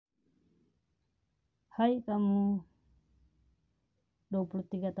Hai kamu,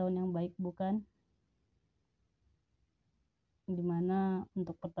 23 tahun yang baik bukan? Dimana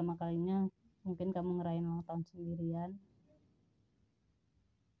untuk pertama kalinya mungkin kamu ngerayain ulang tahun sendirian.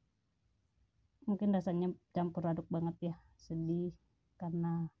 Mungkin rasanya campur aduk banget ya, sedih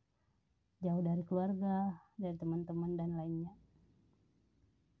karena jauh dari keluarga, dari teman-teman dan lainnya.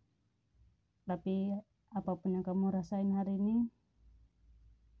 Tapi apapun yang kamu rasain hari ini,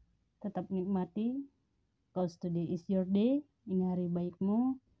 tetap nikmati. Cause today is your day. Ini hari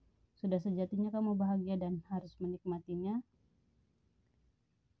baikmu. Sudah sejatinya kamu bahagia dan harus menikmatinya.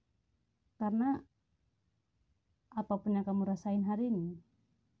 Karena apapun yang kamu rasain hari ini,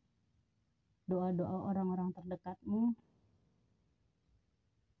 doa-doa orang-orang terdekatmu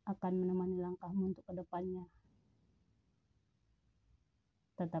akan menemani langkahmu untuk kedepannya.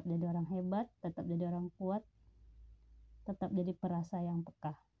 Tetap jadi orang hebat, tetap jadi orang kuat, tetap jadi perasa yang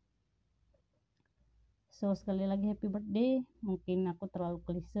peka. So sekali lagi happy birthday. Mungkin aku terlalu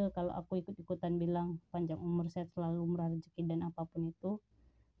klise kalau aku ikut-ikutan bilang panjang umur, sehat selalu, murah rezeki dan apapun itu.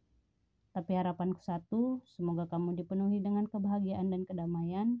 Tapi harapanku satu, semoga kamu dipenuhi dengan kebahagiaan dan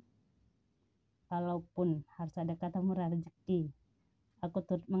kedamaian. Kalaupun harus ada kata murah rezeki, aku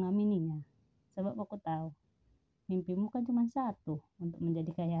turut mengamininya. Sebab aku tahu mimpimu kan cuma satu, untuk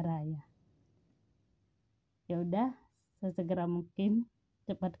menjadi kaya raya. Ya udah, sesegera mungkin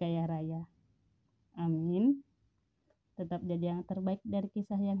cepat kaya raya. Amin. Tetap jadi yang terbaik dari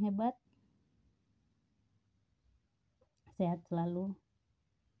kisah yang hebat. Sehat selalu.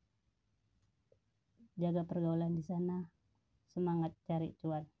 Jaga pergaulan di sana. Semangat cari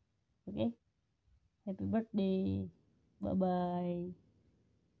cuan. Oke? Happy birthday. Bye bye.